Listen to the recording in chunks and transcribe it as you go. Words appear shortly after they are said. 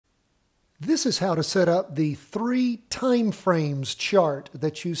This is how to set up the 3 time frames chart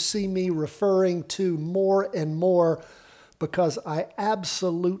that you see me referring to more and more because I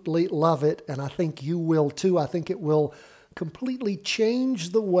absolutely love it, and I think you will too. I think it will completely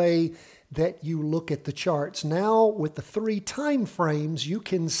change the way that you look at the charts. Now with the 3 time frames, you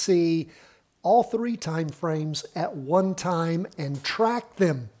can see all 3 time frames at one time and track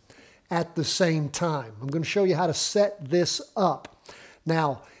them at the same time. I'm going to show you how to set this up.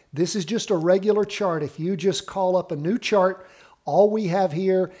 Now, this is just a regular chart. If you just call up a new chart, all we have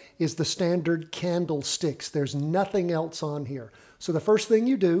here is the standard candlesticks. There's nothing else on here. So the first thing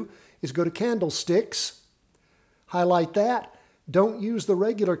you do is go to Candlesticks, highlight that. Don't use the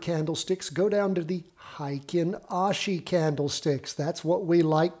regular candlesticks. Go down to the Heikin Ashi candlesticks. That's what we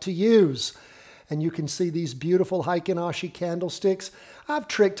like to use. And you can see these beautiful Heikin Ashi candlesticks. I've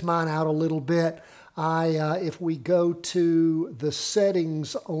tricked mine out a little bit. If we go to the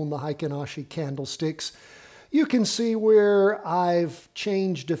settings on the Heikin Ashi candlesticks, you can see where I've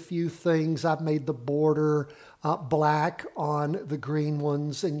changed a few things. I've made the border black on the green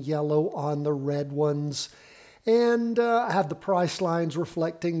ones and yellow on the red ones. And I have the price lines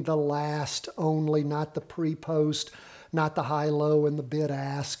reflecting the last only, not the pre-post, not the high-low and the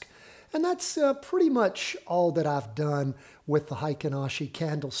bid-ask. And that's pretty much all that I've done with the Heikin Ashi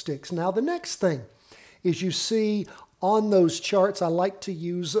candlesticks. Now the next thing is you see on those charts, I like to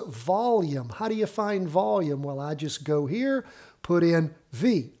use volume. How do you find volume? Well, I just go here, put in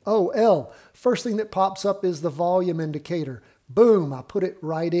VOL. First thing that pops up is the volume indicator. Boom, I put it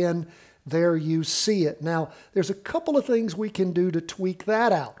right in. There you see it. Now, there's a couple of things we can do to tweak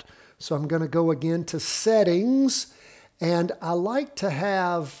that out. So I'm going to go again to settings, and I like to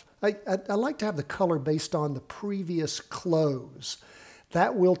have the color based on the previous close.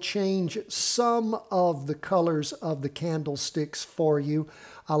 That will change some of the colors of the candlesticks for you.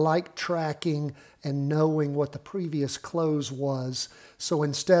 I like tracking and knowing what the previous close was. So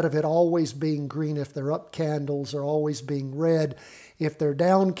instead of it always being green if they're up candles or always being red if they're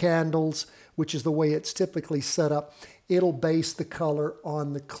down candles, which is the way it's typically set up, it'll base the color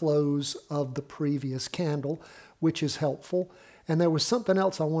on the close of the previous candle, which is helpful. And there was something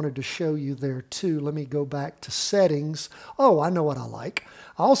else I wanted to show you there too. Let me go back to settings. Oh, I know what I like.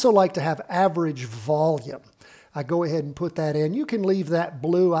 I also like to have average volume. I go ahead and put that in. You can leave that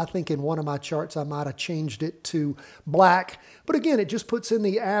blue. I think in one of my charts I might have changed it to black. But again, it just puts in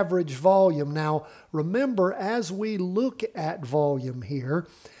the average volume. Now, remember, as we look at volume here,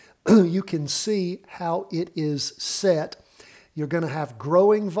 you can see how it is set. You're going to have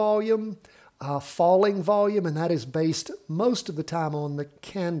growing volume, falling volume, and that is based most of the time on the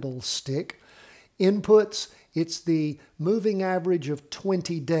candlestick. Inputs, it's the moving average of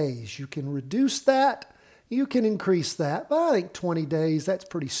 20 days. You can reduce that, you can increase that, but I think 20 days, that's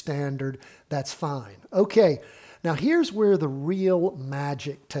pretty standard. That's fine. Okay, now here's where the real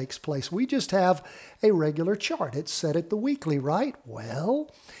magic takes place. We just have a regular chart. It's set at the weekly, right? Well,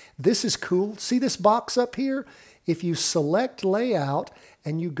 this is cool. See this box up here? If you select layout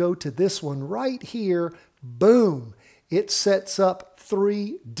and you go to this one right here, boom, it sets up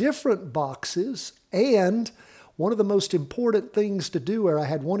 3 different boxes. And one of the most important things to do, or I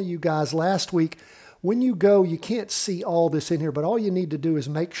had one of you guys last week, when you go, you can't see all this in here, but all you need to do is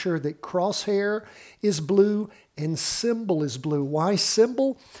make sure that crosshair is blue and symbol is blue. Why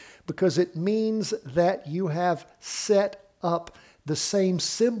symbol? Because it means that you have set up the same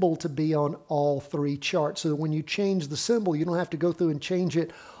symbol to be on all 3 charts. So that when you change the symbol, you don't have to go through and change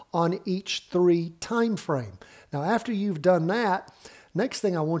it on each 3 time frame. Now, after you've done that, next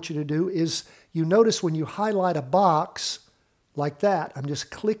thing I want you to do is you notice when you highlight a box like that, I'm just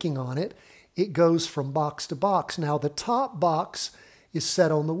clicking on it, it goes from box to box. Now, the top box is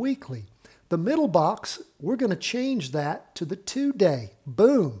set on the weekly. The middle box, we're going to change that to the 2-day.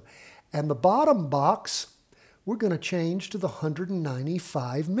 Boom. And the bottom box, we're going to change to the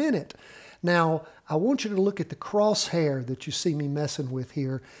 195-minute. Now, I want you to look at the crosshair that you see me messing with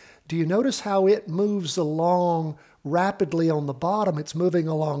here. Do you notice how it moves along rapidly on the bottom? It's moving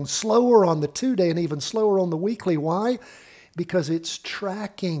along slower on the 2-day and even slower on the weekly. Why? Because it's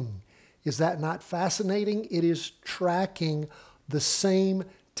tracking. Is that not fascinating? It is tracking the same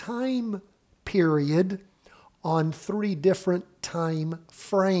time period on 3 different time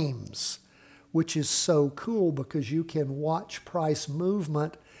frames, which is so cool because you can watch price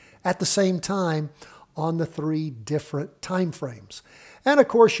movement at the same time on the 3 different time frames. And of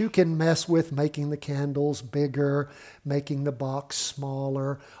course, you can mess with making the candles bigger, making the box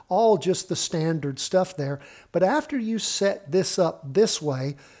smaller, all just the standard stuff there. But after you set this up this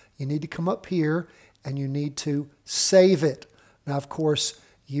way, you need to come up here and you need to save it. Now, of course,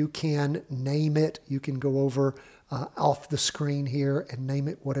 You can name it. You can go over off the screen here and name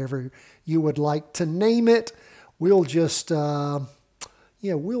it whatever you would like to name it. We'll just,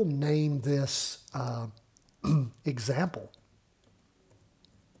 we'll name this example.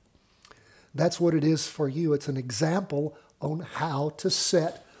 That's what it is for you. It's an example on how to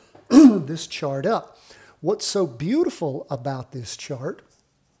set this chart up. What's so beautiful about this chart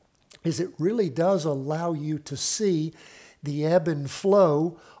is it really does allow you to see the ebb and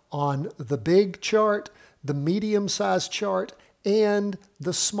flow on the big chart, the medium-sized chart, and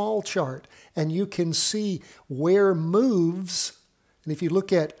the small chart. And you can see where moves, and if you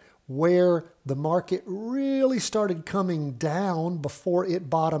look at where the market really started coming down before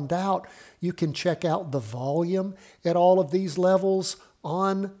it bottomed out, you can check out the volume at all of these levels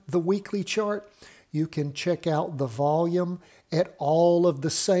on the weekly chart. You can check out the volume at all of the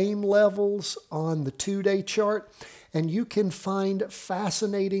same levels on the 2-day chart, and you can find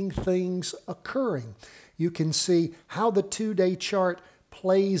fascinating things occurring. You can see how the 2-day chart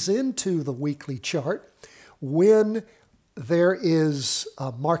plays into the weekly chart when there is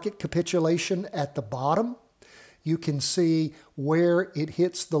a market capitulation at the bottom. You can see where it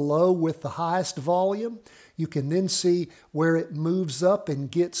hits the low with the highest volume. You can then see where it moves up and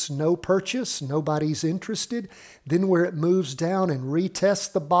gets no purchase, nobody's interested. Then where it moves down and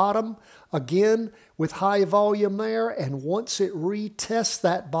retests the bottom again with high volume there. And once it retests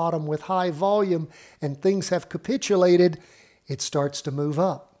that bottom with high volume and things have capitulated, it starts to move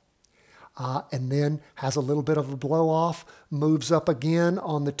up. And then has a little bit of a blow off, moves up again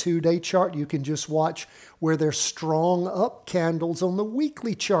on the 2-day chart. You can just watch where there's strong up candles on the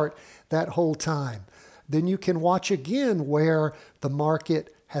weekly chart that whole time. Then you can watch again where the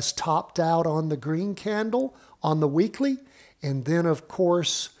market has topped out on the green candle on the weekly, and then of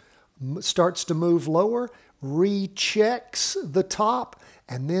course starts to move lower, rechecks the top,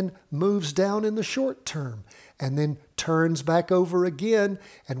 and then moves down in the short term, and then turns back over again,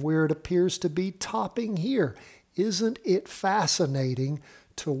 and where it appears to be topping here. Isn't it fascinating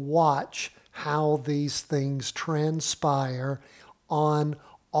to watch how these things transpire on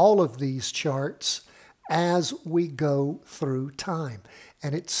all of these charts as we go through time?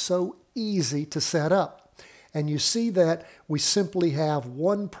 And it's so easy to set up. And you see that we simply have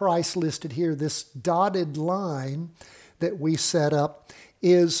one price listed here. This dotted line that we set up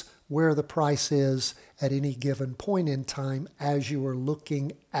is where the price is at any given point in time as you are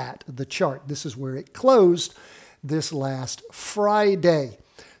looking at the chart. This is where it closed this last Friday.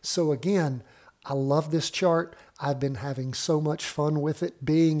 So again, I love this chart. I've been having so much fun with it,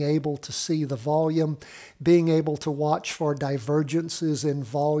 being able to see the volume, being able to watch for divergences in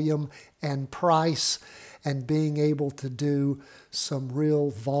volume and price, and being able to do some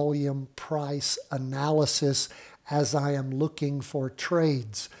real volume price analysis as I am looking for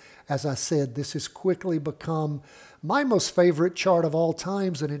trades. As I said, this has quickly become my most favorite chart of all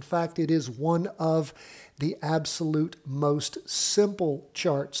times, and in fact, it is one of the absolute most simple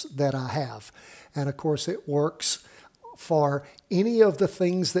charts that I have. And of course, it works for any of the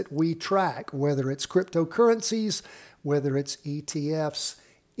things that we track, whether it's cryptocurrencies, whether it's ETFs,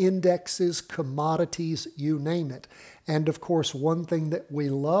 indexes, commodities, you name it. And of course, one thing that we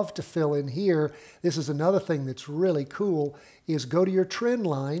love to fill in here, this is another thing that's really cool, is go to your trend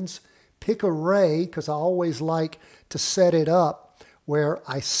lines, pick a ray, because I always like to set it up where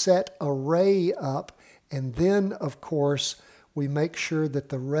I set a ray up, and then of course, we make sure that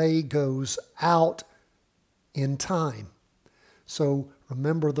the ray goes out in time. So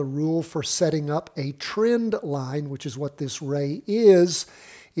remember the rule for setting up a trend line, which is what this ray is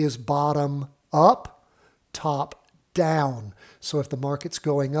bottom up, top down. So if the market's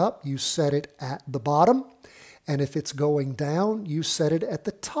going up, you set it at the bottom. And if it's going down, you set it at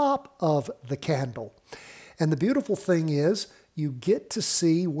the top of the candle. And the beautiful thing is you get to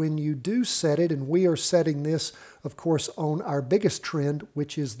see when you do set it, and we are setting this, of course, on our biggest trend,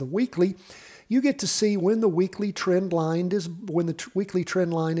 which is the weekly. You get to see when the weekly trend line is broken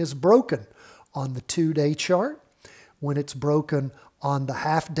on the 2-day chart, when it's broken on the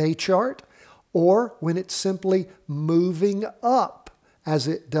half-day chart, or when it's simply moving up, as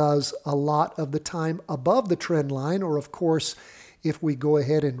it does a lot of the time above the trend line, or of course, if we go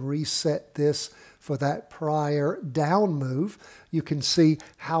ahead and reset this for that prior down move, you can see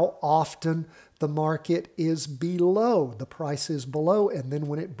how often the market is below, the price is below, and then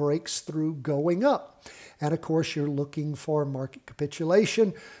when it breaks through, going up. And of course, you're looking for market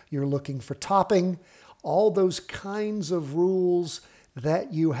capitulation, you're looking for topping, all those kinds of rules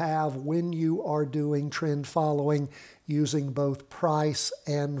that you have when you are doing trend following using both price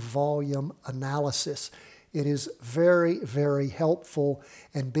and volume analysis. It is very, very helpful,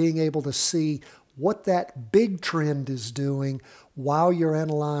 and being able to see what that big trend is doing while you're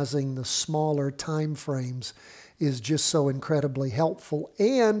analyzing the smaller time frames is just so incredibly helpful.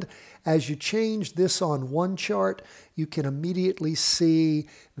 And as you change this on one chart, you can immediately see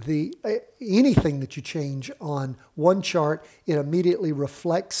anything that you change on one chart, it immediately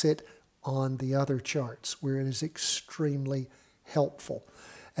reflects it on the other charts, where it is extremely helpful.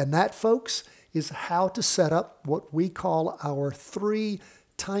 And that, folks, is how to set up what we call our 3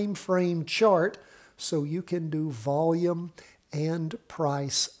 time frame chart, so you can do volume and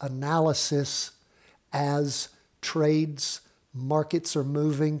price analysis as trades, markets are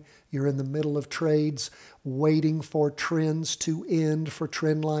moving. You're in the middle of trades, waiting for trends to end, for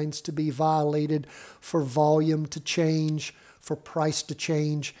trend lines to be violated, for volume to change, for price to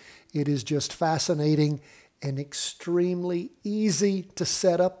change. It is just fascinating and extremely easy to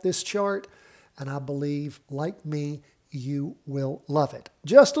set up this chart. And I believe, like me, you will love it.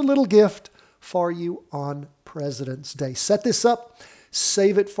 Just a little gift for you on President's Day. Set this up,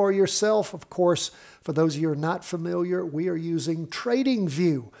 save it for yourself. Of course, for those of you who are not familiar, we are using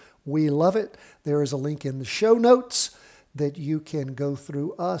TradingView. We love it. There is a link in the show notes that you can go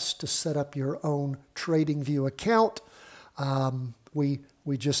through us to set up your own TradingView account. We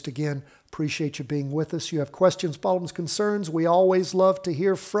just, again, appreciate you being with us. You have questions, problems, concerns. We always love to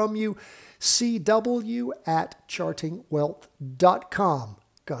hear from you. CW@chartingwealth.com.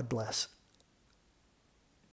 God bless.